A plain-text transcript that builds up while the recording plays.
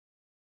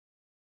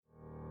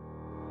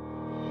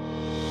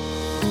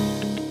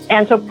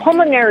And so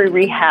pulmonary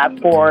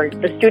rehab, for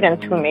the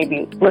students who may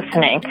be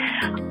listening,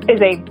 is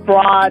a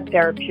broad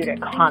therapeutic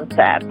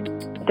concept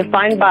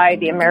defined by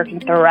the American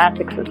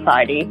Thoracic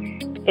Society.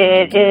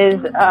 It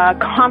is a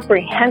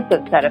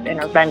comprehensive set of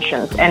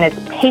interventions, and it's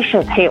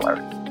patient-tailored.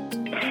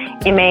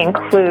 It may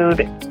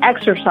include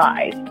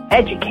exercise,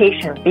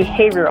 education,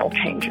 behavioral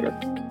changes.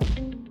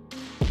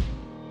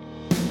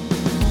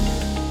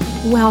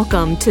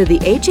 Welcome to the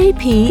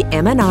HAP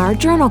M&R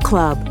Journal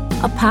Club,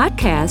 a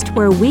podcast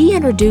where we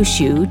introduce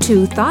you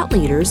to thought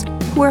leaders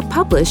who are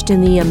published in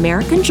the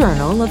American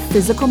Journal of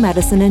Physical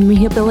Medicine and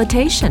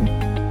Rehabilitation.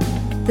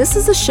 This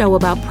is a show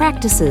about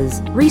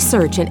practices,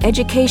 research, and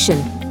education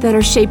that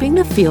are shaping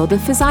the field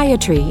of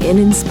physiatry in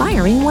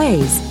inspiring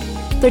ways.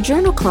 The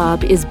Journal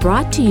Club is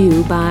brought to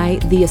you by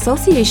the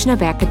Association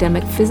of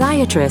Academic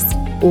Physiatrists,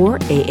 or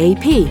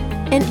AAP,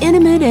 an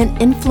intimate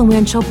and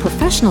influential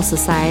professional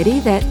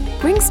society that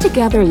brings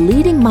together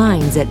leading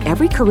minds at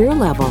every career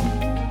level.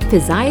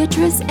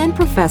 Physiatrists and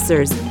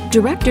professors,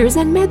 directors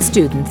and med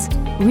students,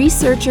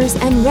 researchers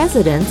and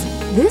residents,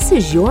 this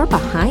is your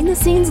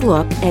behind-the-scenes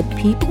look at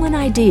people and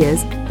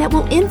ideas that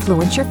will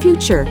influence your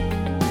future.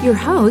 Your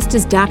host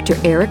is Dr.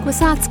 Eric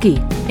Wisotsky,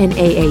 an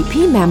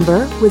AAP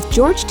member with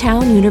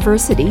Georgetown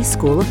University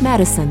School of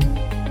Medicine.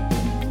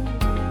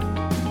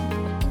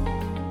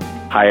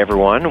 Hi,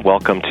 everyone.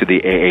 Welcome to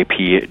the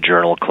AAP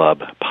Journal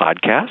Club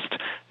podcast.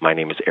 My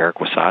name is Eric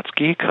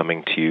Wisotsky,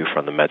 coming to you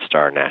from the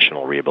MedStar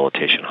National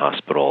Rehabilitation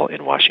Hospital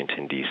in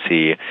Washington,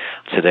 D.C.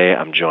 Today,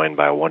 I'm joined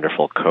by a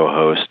wonderful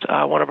co-host,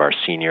 one of our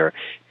senior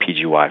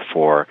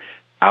PGY4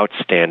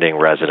 outstanding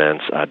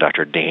residents,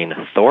 Dr. Dane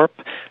Thorpe.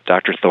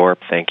 Dr. Thorpe,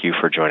 thank you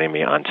for joining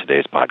me on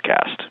today's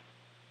podcast.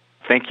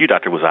 Thank you,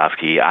 Dr.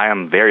 Wisotsky. I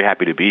am very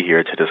happy to be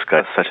here to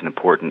discuss such an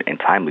important and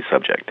timely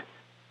subject.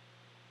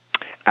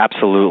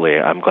 Absolutely.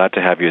 I'm glad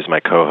to have you as my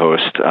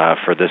co-host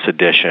for this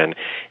edition.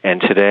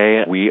 And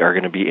today we are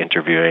going to be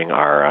interviewing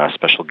our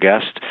special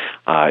guest,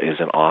 is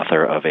an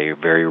author of a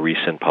very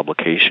recent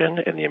publication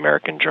in the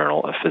American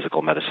Journal of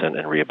Physical Medicine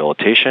and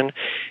Rehabilitation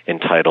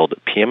entitled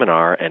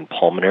PM&R and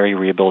Pulmonary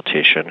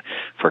Rehabilitation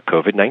for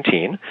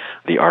COVID-19.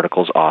 The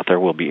article's author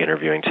we'll be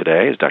interviewing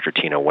today is Dr.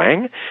 Tina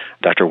Wang.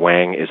 Dr.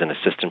 Wang is an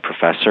assistant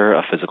professor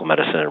of physical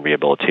medicine and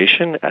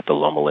rehabilitation at the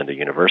Loma Linda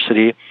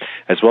University,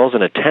 as well as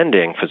an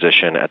attending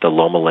physician at the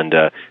Loma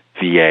Linda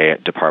VA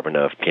Department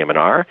of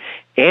PM&R.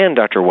 And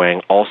Dr.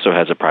 Wang also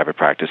has a private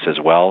practice as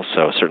well,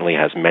 so certainly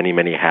has many,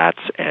 many hats.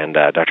 And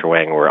Dr.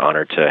 Wang, we're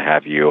honored to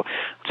have you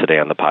today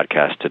on the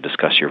podcast to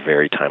discuss your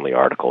very timely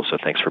article. So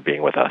thanks for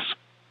being with us.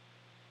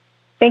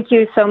 Thank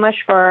you so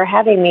much for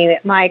having me.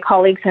 My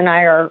colleagues and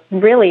I are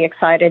really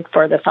excited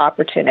for this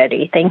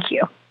opportunity. Thank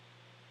you.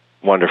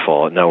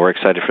 Wonderful. No, we're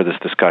excited for this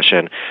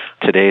discussion.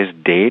 Today's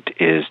date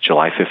is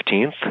July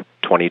 15th,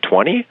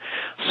 2020.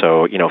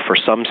 So, for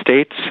some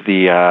states,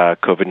 the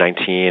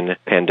COVID-19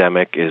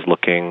 pandemic is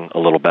looking a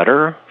little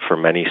better. For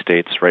many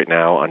states right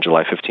now on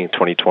July 15th,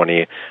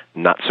 2020,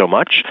 not so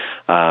much.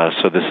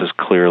 So this is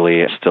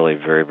clearly still a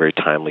very, very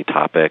timely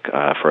topic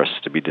for us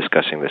to be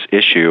discussing this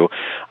issue.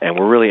 And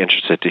we're really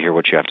interested to hear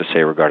what you have to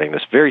say regarding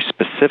this very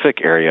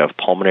specific area of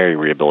pulmonary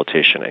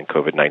rehabilitation and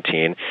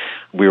COVID-19.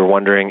 We were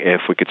wondering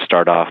if we could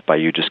start off by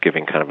you just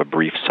giving kind of a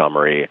brief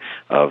summary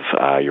of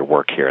your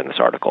work here in this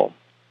article.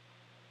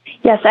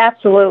 Yes,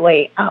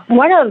 absolutely.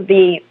 One of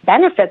the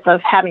benefits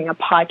of having a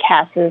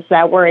podcast is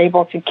that we're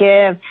able to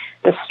give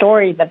the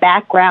story, the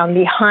background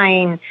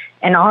behind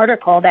an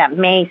article that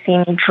may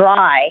seem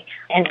dry,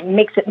 and it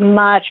makes it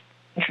much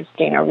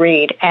interesting to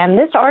read. And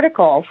this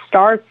article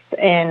starts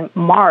in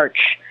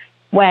March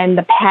when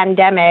the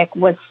pandemic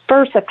was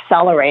first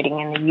accelerating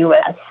in the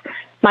U.S.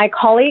 My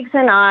colleagues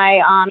and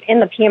I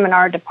in the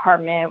PM&R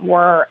department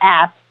were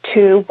asked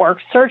to work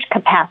surge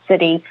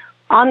capacity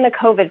on the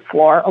COVID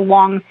floor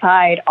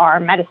alongside our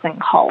medicine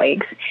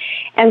colleagues.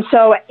 And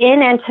so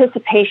in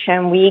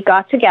anticipation, we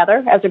got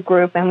together as a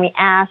group and we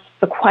asked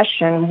the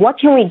question, what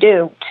can we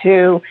do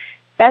to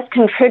best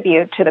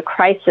contribute to the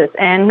crisis?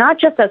 And not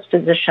just as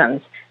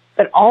physicians,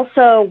 but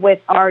also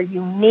with our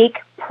unique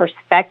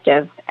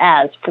perspective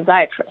as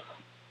physiatrists.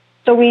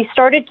 So we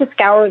started to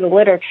scour the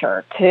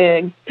literature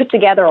to put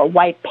together a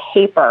white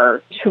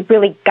paper to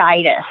really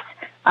guide us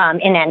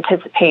in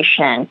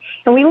anticipation.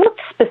 And we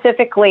looked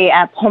specifically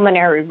at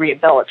pulmonary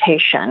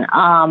rehabilitation.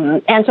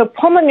 And so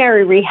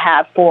pulmonary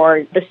rehab,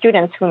 for the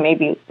students who may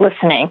be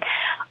listening,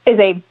 is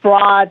a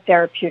broad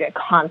therapeutic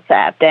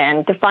concept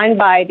and defined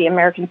by the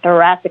American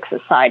Thoracic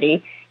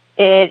Society.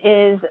 It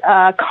is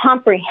a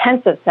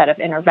comprehensive set of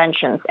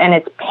interventions, and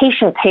it's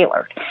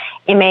patient-tailored.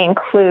 It may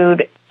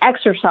include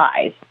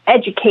exercise,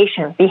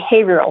 education,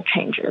 behavioral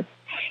changes.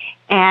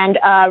 And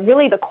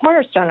really the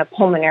cornerstone of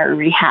pulmonary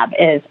rehab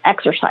is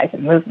exercise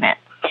and movement.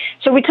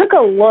 So we took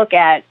a look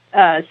at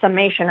a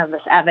summation of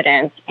this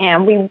evidence,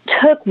 and we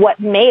took what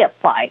may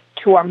apply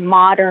to our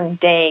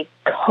modern-day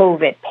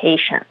COVID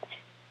patients.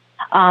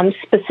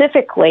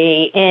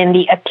 Specifically in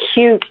the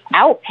acute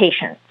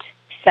outpatient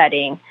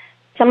setting,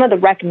 some of the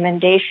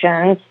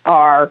recommendations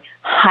are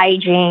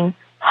hygiene,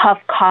 huff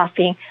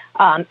coughing,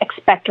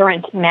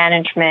 expectorant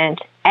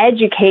management,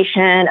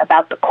 education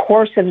about the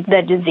course of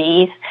the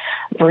disease,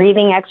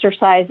 breathing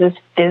exercises,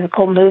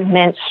 physical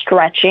movement,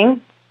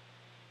 stretching.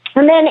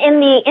 And then in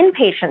the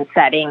inpatient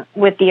setting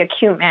with the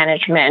acute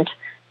management,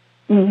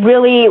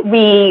 really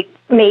we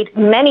made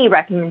many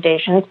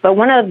recommendations, but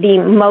one of the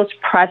most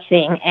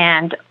pressing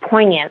and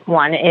poignant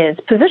one is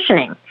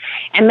positioning.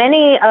 And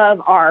many of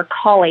our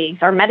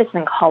colleagues, our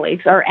medicine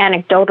colleagues, are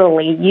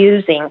anecdotally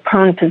using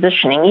prone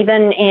positioning,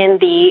 even in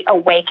the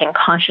awake and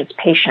conscious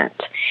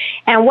patient.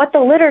 And what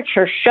the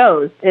literature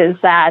shows is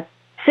that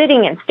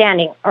sitting and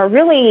standing are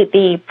really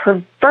the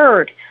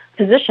preferred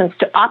positions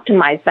to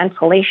optimize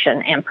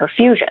ventilation and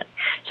perfusion.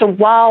 So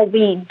while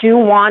we do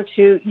want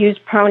to use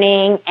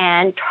proning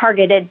and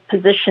targeted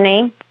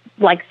positioning,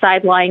 like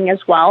side lying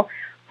as well,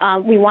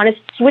 we want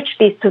to switch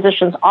these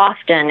positions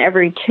often,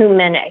 every 2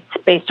 minutes,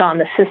 based on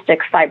the cystic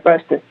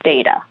fibrosis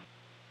data.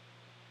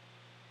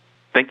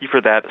 Thank you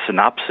for that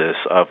synopsis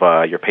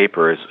of your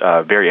paper.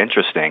 It's very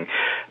interesting.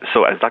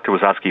 So as Dr.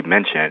 Wazowski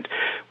mentioned,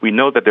 we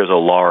know that there's a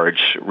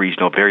large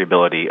regional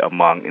variability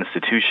among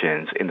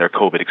institutions in their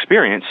COVID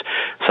experience.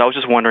 So I was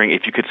just wondering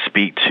if you could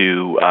speak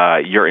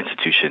to your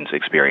institution's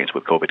experience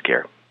with COVID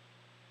care.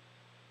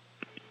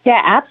 Yeah,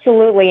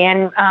 absolutely.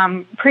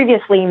 And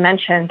previously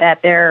mentioned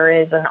that there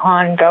is an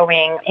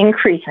ongoing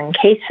increase in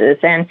cases.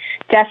 And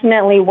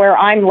definitely where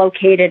I'm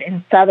located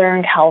in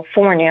Southern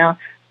California,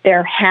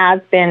 there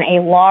has been a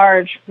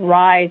large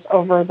rise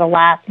over the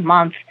last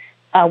month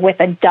with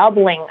a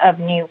doubling of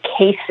new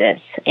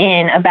cases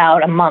in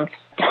about a month's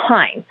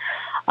time.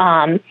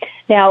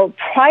 Now,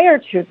 prior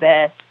to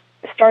this,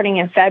 starting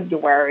in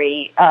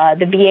February,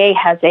 the VA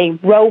has a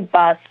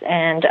robust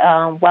and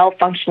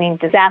well-functioning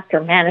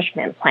disaster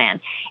management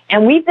plan,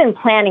 and we've been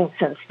planning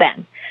since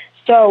then.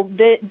 So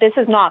this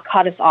has not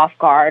caught us off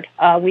guard.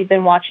 We've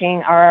been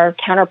watching our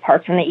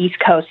counterparts on the East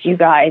Coast, you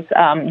guys,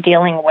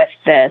 dealing with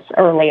this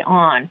early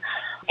on.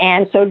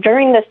 And so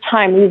during this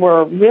time, we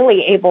were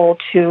really able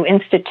to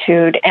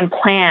institute and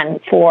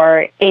plan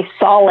for a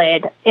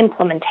solid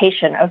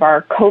implementation of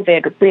our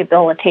COVID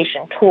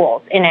rehabilitation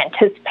tools in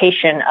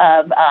anticipation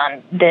of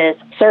this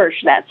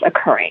surge that's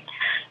occurring.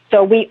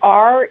 So we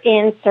are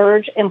in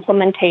surge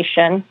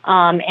implementation,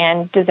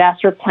 and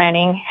disaster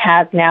planning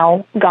has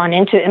now gone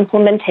into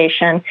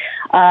implementation.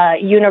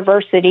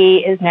 University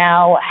is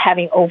now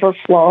having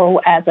overflow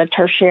as a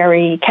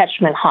tertiary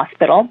catchment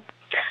hospital.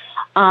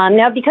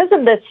 Now, because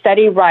of the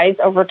steady rise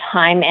over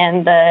time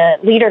and the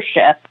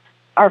leadership,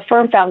 our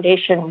firm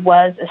foundation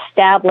was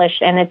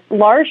established, and it's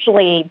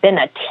largely been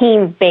a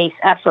team-based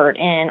effort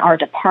in our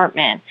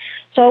department.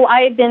 So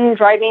I've been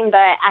driving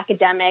the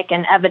academic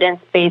and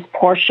evidence-based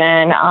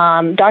portion.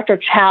 Dr.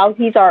 Chow,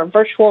 he's our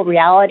virtual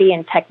reality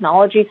and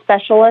technology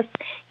specialist.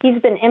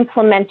 He's been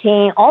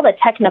implementing all the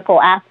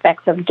technical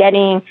aspects of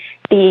getting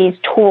these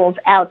tools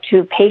out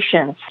to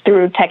patients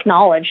through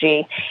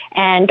technology.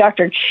 And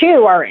Dr.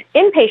 Chu, our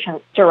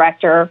inpatient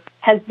director,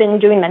 has been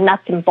doing the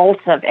nuts and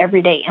bolts of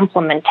everyday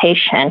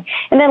implementation.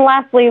 And then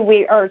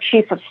lastly, our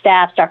chief of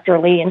staff, Dr.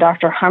 Lee and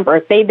Dr.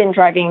 Humbert, they've been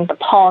driving the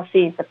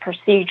policies, the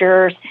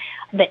procedures,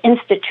 the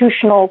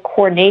institutional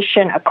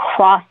coordination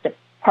across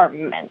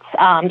departments.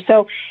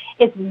 So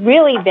it's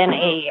really been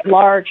a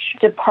large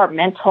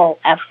departmental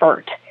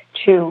effort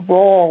to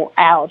roll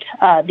out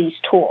these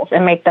tools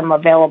and make them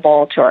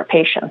available to our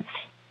patients.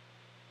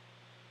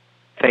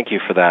 Thank you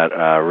for that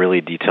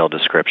really detailed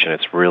description.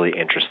 It's really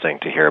interesting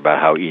to hear about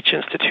how each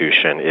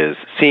institution is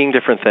seeing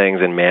different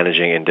things and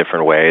managing in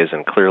different ways.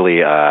 And clearly,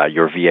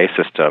 your VA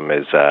system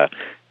is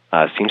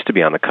seems to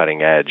be on the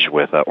cutting edge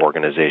with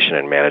organization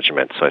and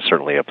management. So I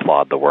certainly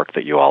applaud the work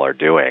that you all are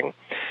doing.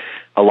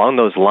 Along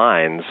those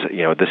lines,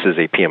 this is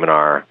a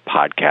PM&R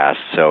podcast,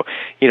 so,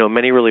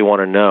 many really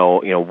want to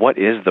know, what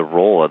is the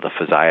role of the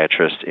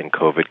physiatrist in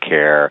COVID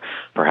care,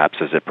 perhaps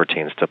as it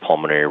pertains to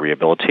pulmonary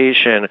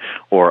rehabilitation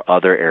or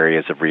other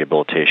areas of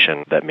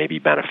rehabilitation that may be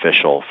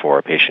beneficial for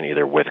a patient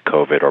either with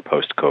COVID or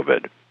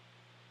post-COVID?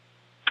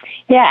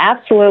 Yeah,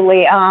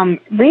 absolutely.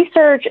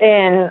 Research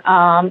in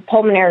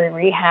pulmonary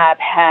rehab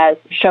has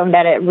shown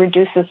that it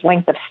reduces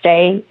length of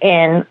stay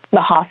in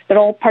the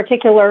hospital,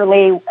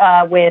 particularly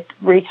with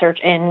research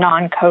in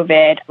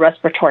non-COVID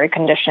respiratory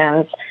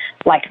conditions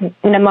like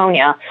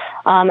pneumonia.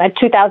 A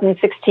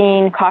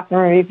 2016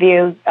 Cochrane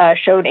review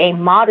showed a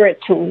moderate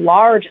to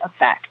large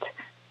effect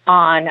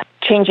on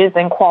changes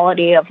in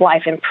quality of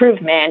life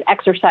improvement,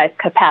 exercise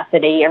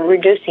capacity, and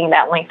reducing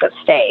that length of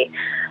stay.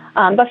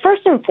 But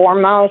first and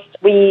foremost,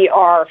 we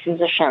are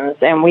physicians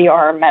and we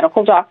are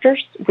medical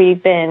doctors.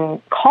 We've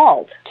been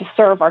called to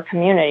serve our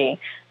community.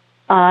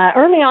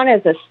 Early on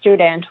as a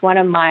student, one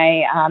of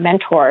my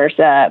mentors,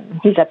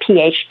 he's a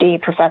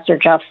PhD, Professor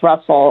Jeff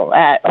Russell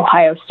at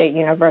Ohio State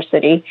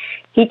University.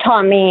 He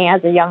taught me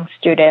as a young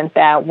student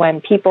that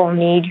when people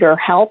need your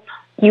help,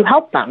 you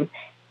help them.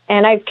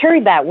 And I've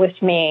carried that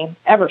with me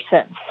ever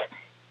since.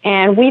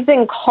 And we've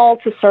been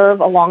called to serve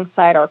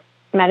alongside our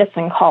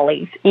medicine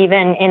colleagues,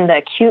 even in the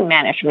acute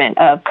management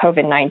of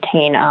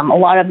COVID-19. A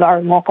lot of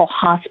our local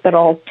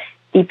hospitals,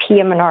 the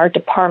PM&R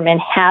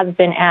department has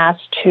been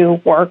asked to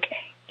work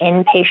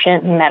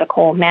inpatient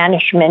medical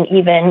management,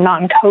 even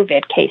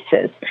non-COVID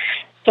cases.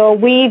 So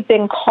we've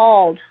been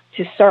called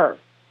to serve.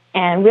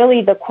 And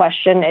really the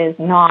question is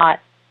not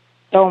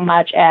so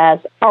much as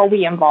are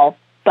we involved,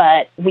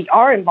 but we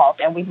are involved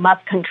and we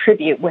must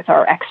contribute with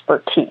our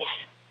expertise.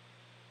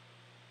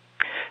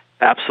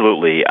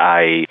 Absolutely.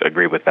 I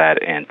agree with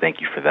that, and thank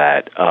you for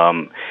that.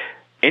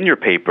 In your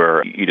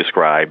paper, you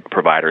describe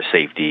provider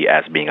safety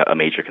as being a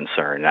major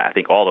concern. I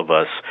think all of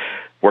us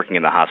working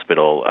in the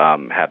hospital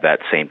have that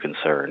same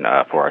concern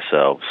for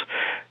ourselves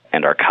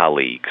and our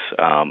colleagues.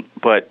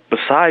 But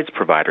besides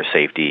provider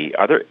safety,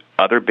 are there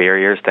other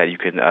barriers that you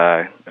can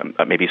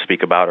maybe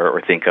speak about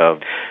or think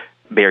of,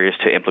 barriers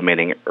to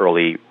implementing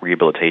early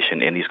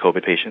rehabilitation in these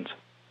COVID patients?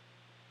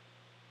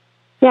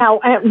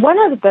 Yeah,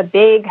 one of the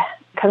big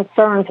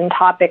concerns and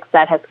topics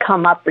that has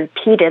come up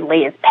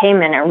repeatedly is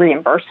payment and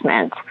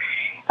reimbursement.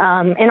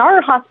 In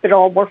our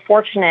hospital, we're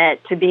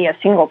fortunate to be a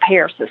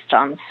single-payer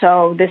system,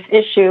 so this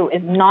issue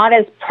is not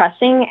as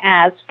pressing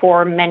as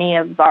for many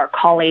of our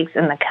colleagues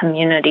in the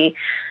community.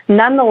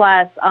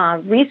 Nonetheless,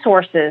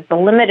 resources, the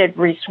limited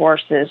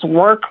resources,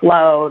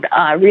 workload,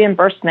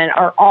 reimbursement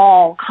are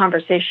all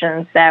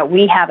conversations that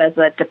we have as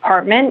a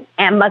department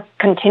and must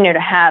continue to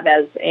have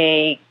as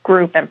a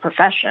group and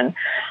profession.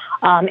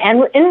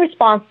 And in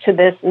response to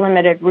this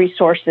limited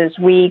resources,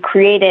 we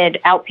created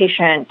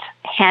outpatient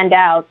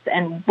handouts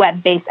and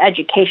web-based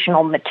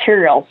educational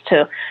materials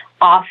to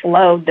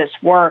offload this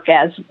work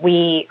as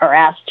we are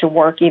asked to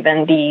work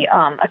even the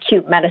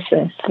acute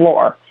medicine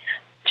floor,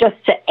 just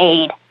to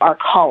aid our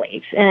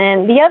colleagues.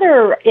 And the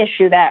other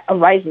issue that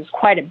arises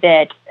quite a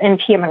bit in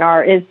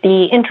PM&R is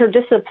the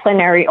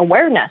interdisciplinary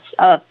awareness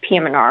of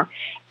PM&R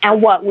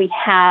and what we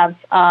have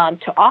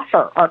to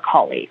offer our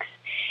colleagues.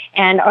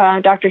 And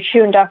Dr.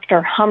 Chu and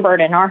Dr. Humbert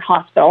in our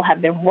hospital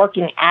have been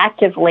working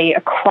actively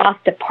across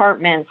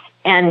departments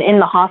and in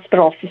the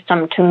hospital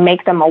system to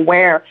make them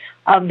aware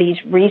of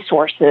these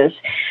resources.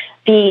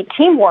 The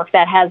teamwork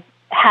that has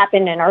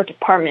happened in our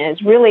department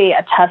is really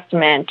a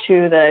testament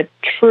to the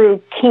true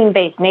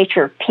team-based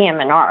nature of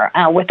PM&R,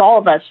 with all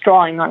of us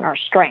drawing on our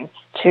strengths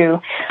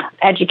to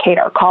educate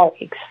our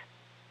colleagues.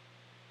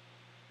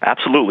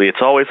 Absolutely.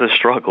 It's always a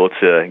struggle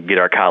to get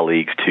our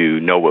colleagues to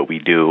know what we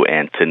do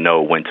and to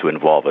know when to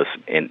involve us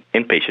in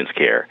patients'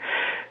 care.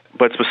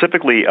 But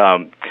specifically,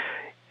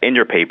 in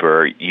your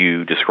paper,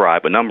 you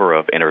describe a number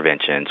of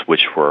interventions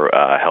which were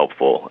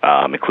helpful,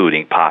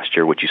 including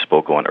posture, which you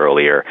spoke on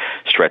earlier,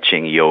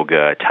 stretching,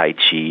 yoga, tai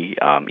chi,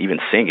 even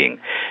singing.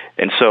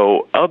 And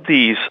so of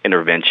these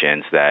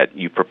interventions that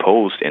you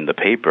proposed in the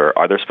paper,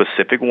 are there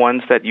specific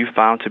ones that you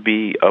found to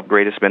be of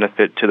greatest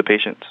benefit to the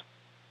patients?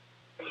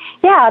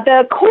 Yeah,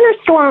 the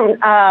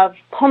cornerstone of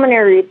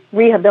pulmonary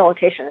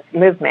rehabilitation is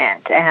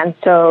movement. And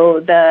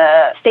so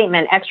the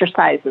statement,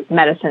 exercise is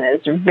medicine,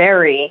 is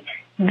very,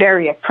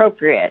 very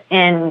appropriate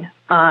in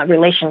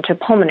relation to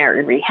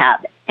pulmonary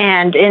rehab.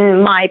 And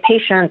in my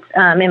patients,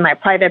 in my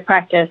private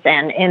practice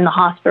and in the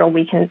hospital,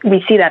 we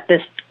see that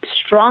this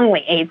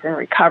strongly aids in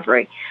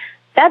recovery.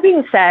 That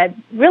being said,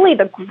 really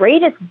the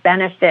greatest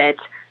benefit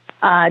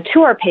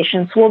to our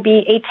patients will be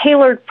a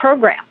tailored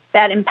program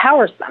that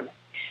empowers them.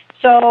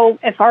 So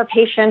if our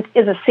patient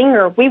is a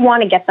singer, we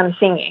want to get them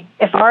singing.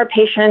 If our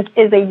patient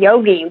is a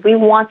yogi, we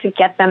want to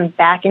get them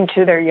back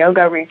into their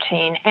yoga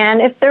routine.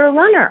 And if they're a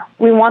runner,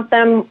 we want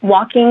them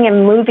walking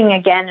and moving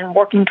again and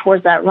working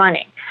towards that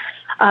running.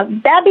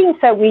 That being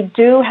said, we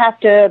do have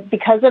to,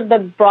 because of the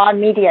broad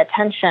media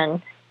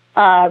attention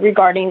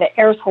regarding the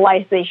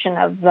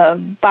aerosolization of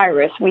the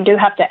virus, we do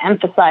have to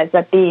emphasize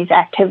that these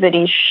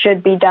activities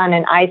should be done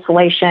in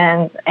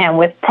isolation and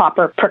with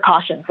proper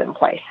precautions in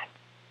place.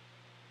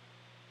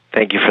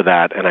 Thank you for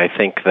that. And I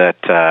think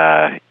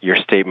that your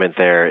statement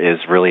there is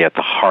really at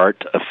the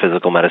heart of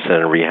physical medicine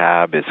and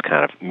rehab, is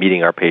kind of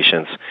meeting our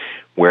patients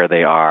where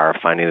they are,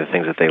 finding the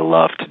things that they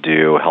love to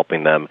do,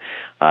 helping them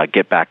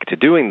get back to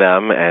doing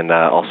them, and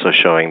also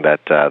showing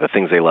that the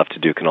things they love to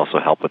do can also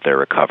help with their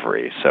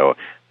recovery. So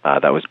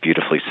that was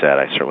beautifully said.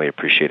 I certainly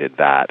appreciated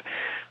that.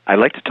 I'd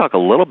like to talk a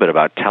little bit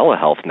about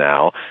telehealth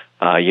now.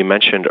 You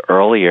mentioned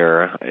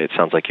earlier, it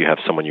sounds like you have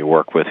someone you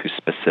work with who's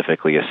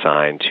specifically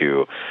assigned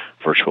to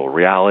virtual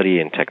reality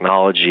and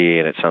technology,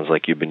 and it sounds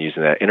like you've been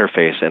using that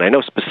interface. And I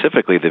know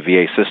specifically the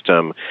VA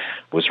system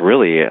was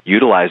really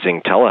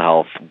utilizing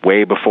telehealth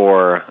way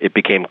before it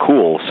became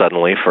cool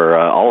suddenly for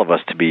all of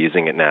us to be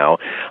using it now.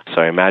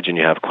 So I imagine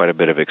you have quite a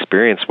bit of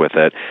experience with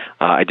it.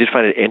 I did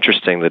find it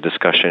interesting, the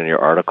discussion in your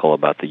article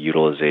about the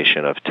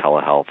utilization of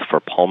telehealth for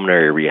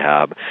pulmonary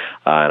rehab,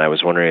 and I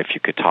was wondering if you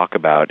could talk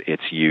about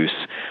its use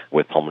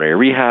with pulmonary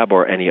rehab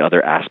or any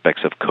other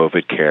aspects of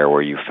COVID care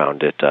where you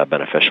found it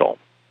beneficial.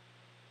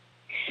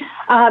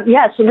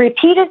 Yes,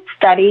 repeated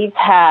studies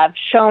have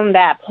shown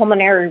that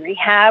pulmonary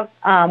rehab,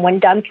 when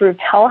done through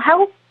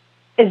telehealth,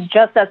 is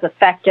just as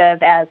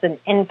effective as an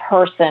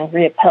in-person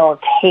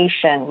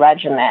rehabilitation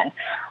regimen.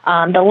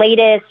 The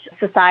latest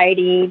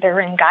society,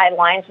 they're in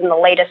guidelines, and the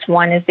latest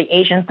one is the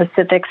Asian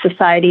Pacific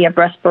Society of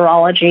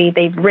Respirology.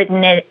 They've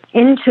written it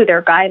into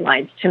their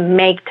guidelines to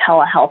make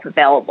telehealth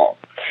available.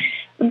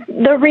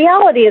 The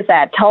reality is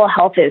that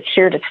telehealth is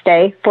here to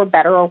stay, for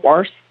better or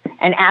worse.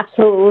 And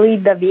absolutely,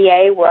 the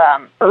VA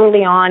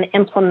early on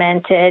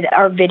implemented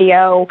our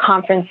video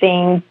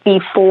conferencing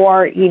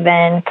before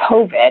even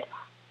COVID.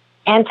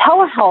 And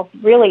telehealth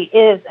really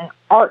is an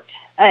art.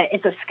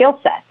 It's a skill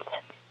set.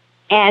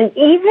 And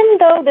even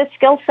though the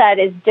skill set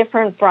is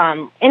different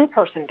from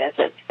in-person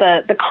visits,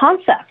 the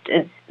concept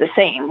is the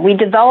same. We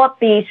develop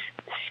these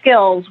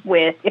skills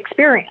with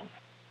experience.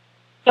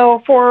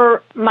 So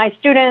for my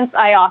students,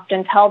 I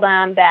often tell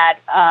them that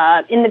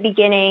in the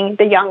beginning,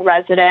 the young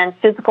residents,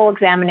 physical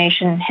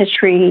examination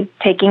history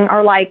taking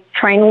are like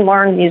trying to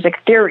learn music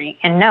theory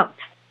and notes.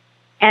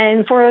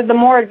 And for the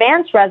more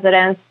advanced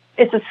residents,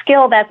 it's a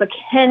skill that's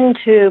akin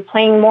to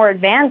playing more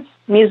advanced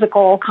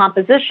musical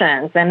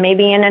compositions and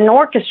maybe in an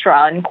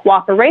orchestra in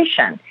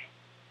cooperation.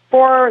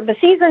 For the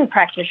seasoned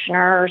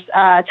practitioners,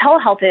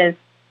 telehealth is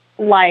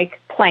like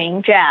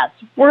playing jazz.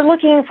 We're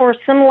looking for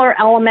similar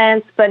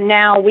elements, but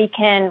now we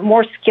can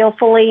more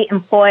skillfully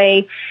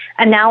employ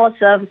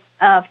analysis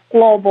of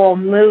global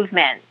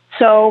movement.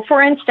 So,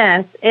 for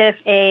instance, if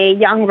a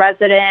young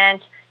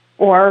resident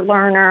or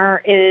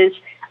learner is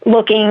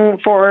looking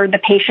for the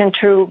patient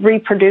to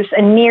reproduce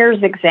a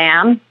NIRS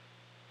exam,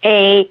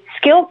 a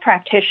skilled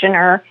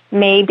practitioner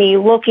may be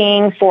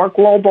looking for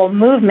global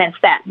movements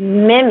that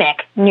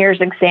mimic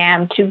NIRS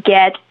exam to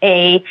get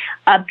a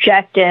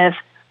objective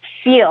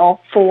feel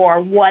for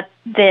what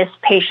this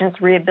patient's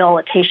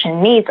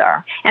rehabilitation needs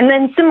are. And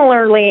then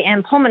similarly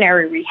in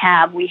pulmonary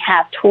rehab, we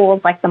have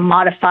tools like the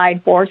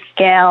modified Bohr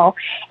scale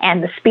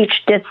and the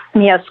speech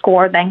dyspnea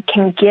score that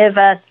can give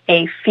us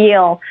a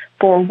feel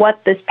for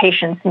what this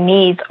patient's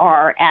needs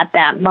are at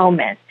that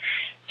moment.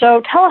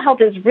 So telehealth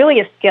is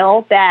really a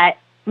skill that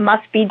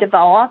must be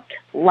developed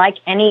like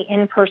any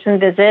in-person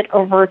visit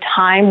over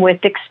time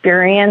with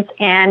experience.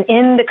 And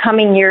in the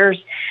coming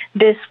years,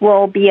 this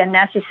will be a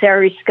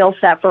necessary skill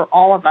set for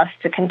all of us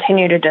to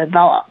continue to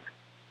develop.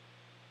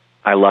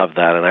 I love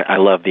that, and I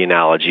love the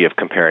analogy of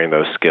comparing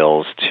those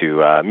skills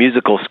to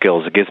musical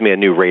skills. It gives me a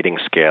new rating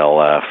scale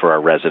for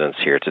our residents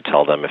here to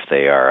tell them if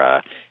they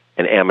are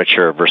an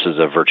amateur versus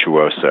a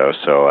virtuoso.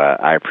 So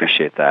I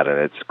appreciate that, and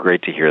it's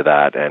great to hear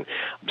that. And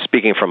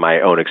speaking from my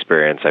own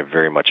experience, I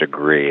very much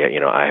agree. You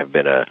know, I have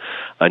been a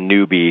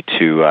newbie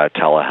to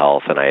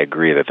telehealth, and I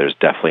agree that there's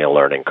definitely a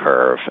learning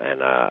curve,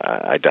 and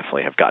I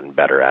definitely have gotten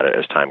better at it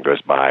as time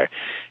goes by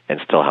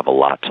and still have a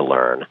lot to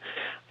learn.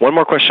 One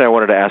more question I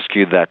wanted to ask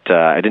you that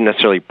I didn't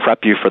necessarily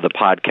prep you for the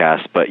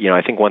podcast, but, you know,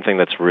 I think one thing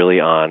that's really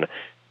on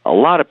a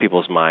lot of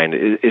people's mind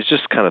is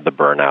just kind of the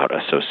burnout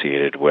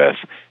associated with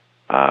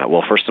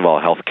well, first of all,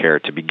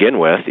 healthcare to begin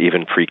with,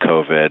 even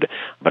pre-COVID,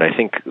 but I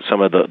think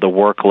some of the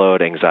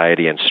workload,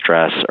 anxiety, and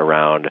stress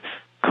around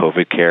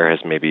COVID care has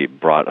maybe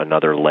brought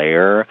another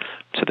layer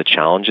to the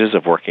challenges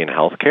of working in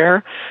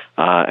healthcare.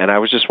 And I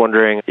was just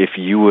wondering if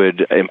you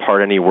would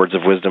impart any words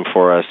of wisdom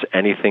for us,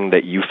 anything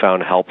that you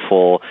found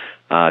helpful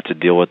to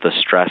deal with the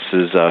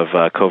stresses of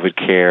COVID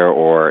care,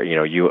 or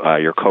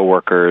your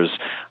coworkers,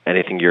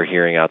 anything you're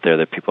hearing out there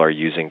that people are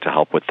using to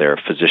help with their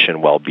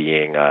physician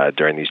well-being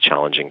during these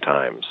challenging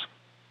times.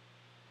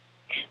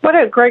 What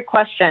a great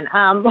question.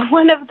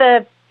 One of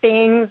the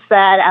things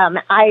that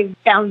I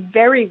found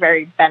very,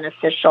 very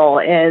beneficial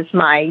is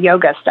my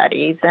yoga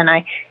studies, and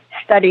I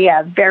study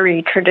a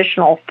very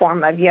traditional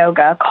form of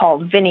yoga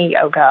called Vini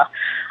Yoga.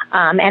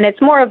 And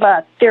it's more of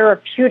a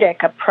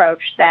therapeutic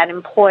approach that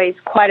employs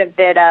quite a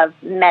bit of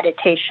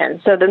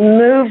meditation. So the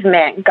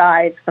movement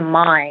guides the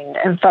mind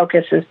and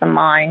focuses the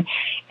mind.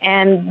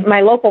 And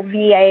my local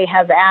VA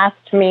has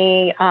asked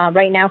me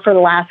right now for the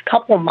last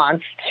couple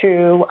months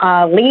to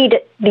lead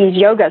these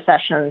yoga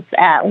sessions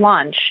at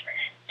lunch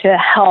to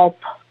help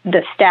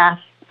the staff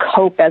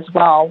cope as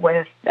well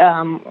with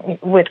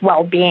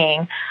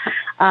well-being.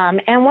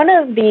 And one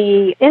of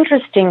the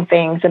interesting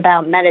things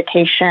about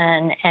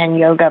meditation and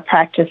yoga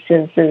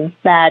practices is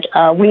that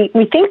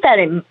we think that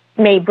it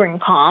may bring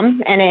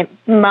calm and it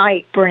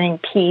might bring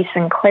peace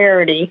and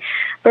clarity,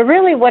 but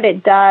really what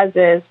it does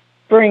is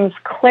brings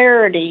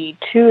clarity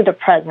to the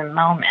present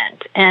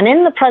moment. And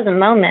in the present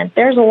moment,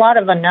 there's a lot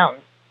of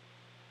unknowns.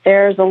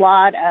 There's a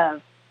lot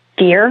of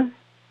fear,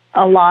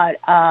 a lot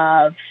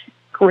of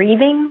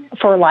grieving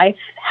for life,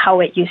 how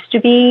it used to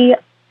be,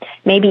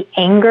 maybe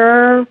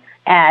anger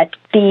at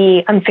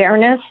the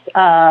unfairness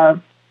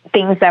of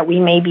things that we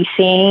may be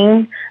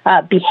seeing,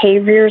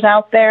 behaviors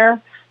out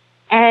there.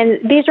 And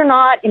these are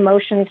not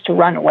emotions to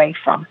run away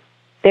from.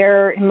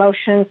 They're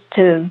emotions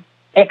to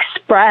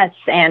express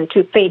and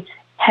to face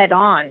head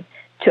on,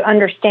 to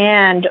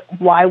understand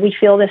why we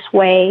feel this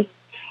way.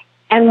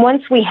 And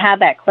once we have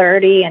that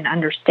clarity and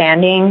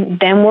understanding,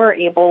 then we're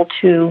able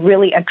to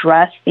really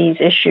address these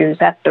issues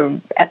at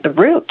the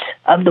root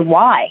of the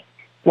why.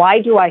 Why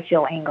do I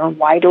feel anger?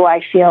 Why do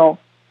I feel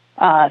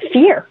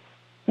fear?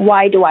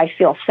 Why do I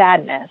feel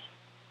sadness?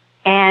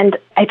 And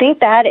I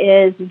think that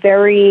is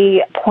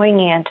very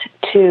poignant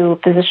to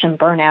physician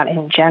burnout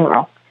in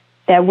general,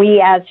 that we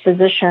as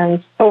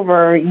physicians,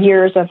 over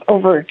years of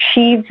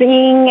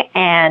overachieving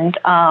and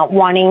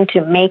wanting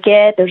to make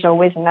it, there's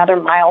always another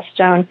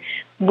milestone,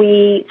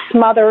 we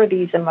smother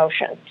these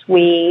emotions.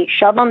 We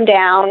shove them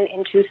down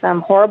into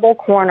some horrible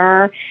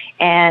corner,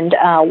 and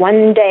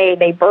one day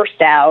they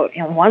burst out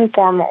in one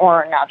form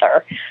or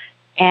another.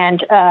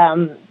 And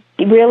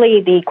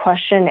really the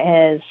question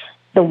is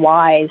the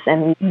whys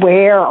and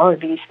where are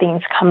these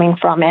things coming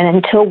from? And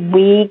until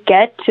we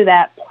get to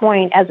that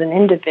point as an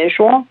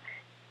individual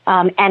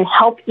and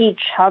help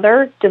each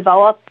other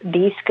develop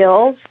these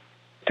skills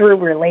through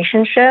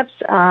relationships,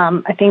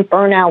 I think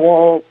burnout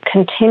will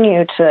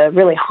continue to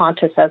really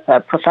haunt us as a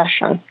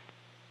profession.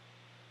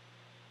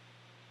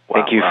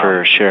 Thank you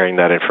for sharing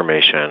that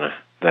information.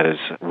 That is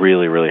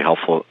really, really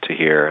helpful to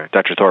hear.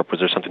 Dr. Thorpe, was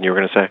there something you were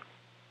going to say?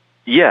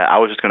 Yeah, I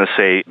was just going to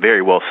say,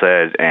 very well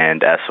said,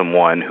 and as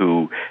someone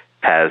who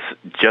has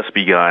just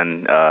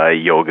begun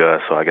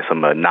yoga, so I guess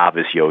I'm a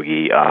novice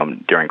yogi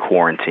during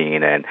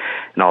quarantine and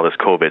all this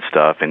COVID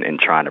stuff and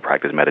trying to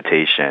practice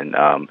meditation.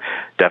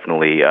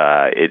 Definitely,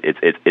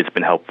 it's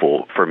been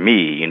helpful for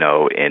me, you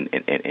know,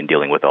 in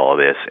dealing with all of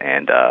this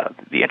and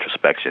the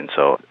introspection.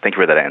 So thank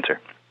you for that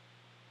answer.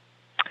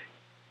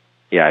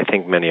 Yeah, I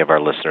think many of our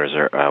listeners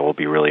will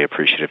be really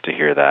appreciative to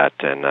hear that.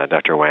 And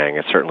Dr. Wang,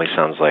 it certainly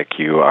sounds like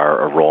you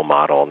are a role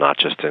model, not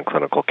just in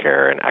clinical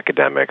care and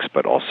academics,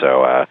 but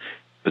also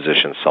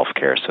physician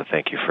self-care. So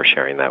thank you for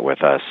sharing that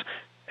with us.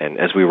 And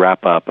as we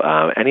wrap up,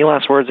 any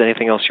last words,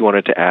 anything else you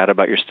wanted to add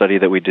about your study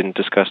that we didn't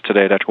discuss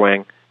today, Dr.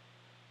 Wang?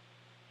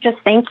 Just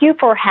thank you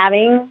for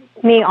having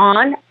me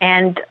on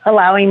and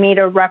allowing me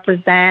to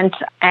represent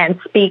and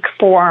speak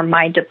for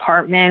my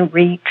department.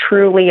 We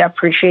truly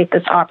appreciate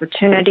this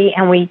opportunity,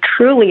 and we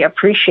truly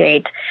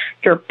appreciate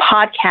your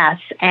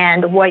podcast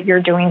and what you're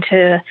doing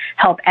to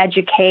help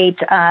educate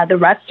the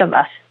rest of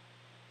us.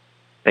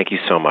 Thank you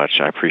so much.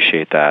 I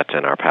appreciate that,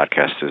 and our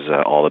podcast is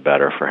all the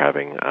better for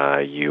having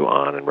you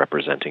on and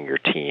representing your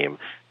team.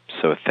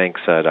 So thanks,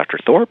 Dr.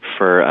 Thorpe,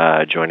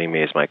 for joining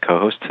me as my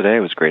co-host today. It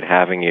was great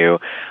having you,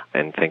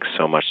 and thanks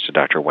so much to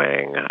Dr.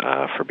 Wang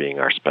for being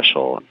our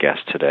special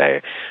guest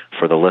today.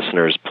 For the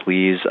listeners,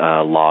 please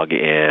log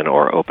in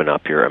or open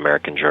up your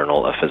American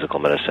Journal of Physical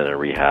Medicine and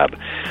Rehab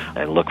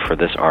and look for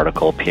this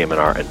article,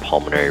 PM&R and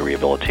Pulmonary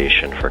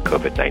Rehabilitation for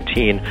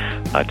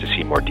COVID-19, to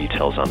see more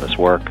details on this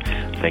work.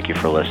 Thank you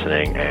for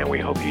listening, and we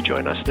hope you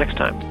join us next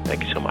time.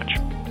 Thank you so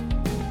much.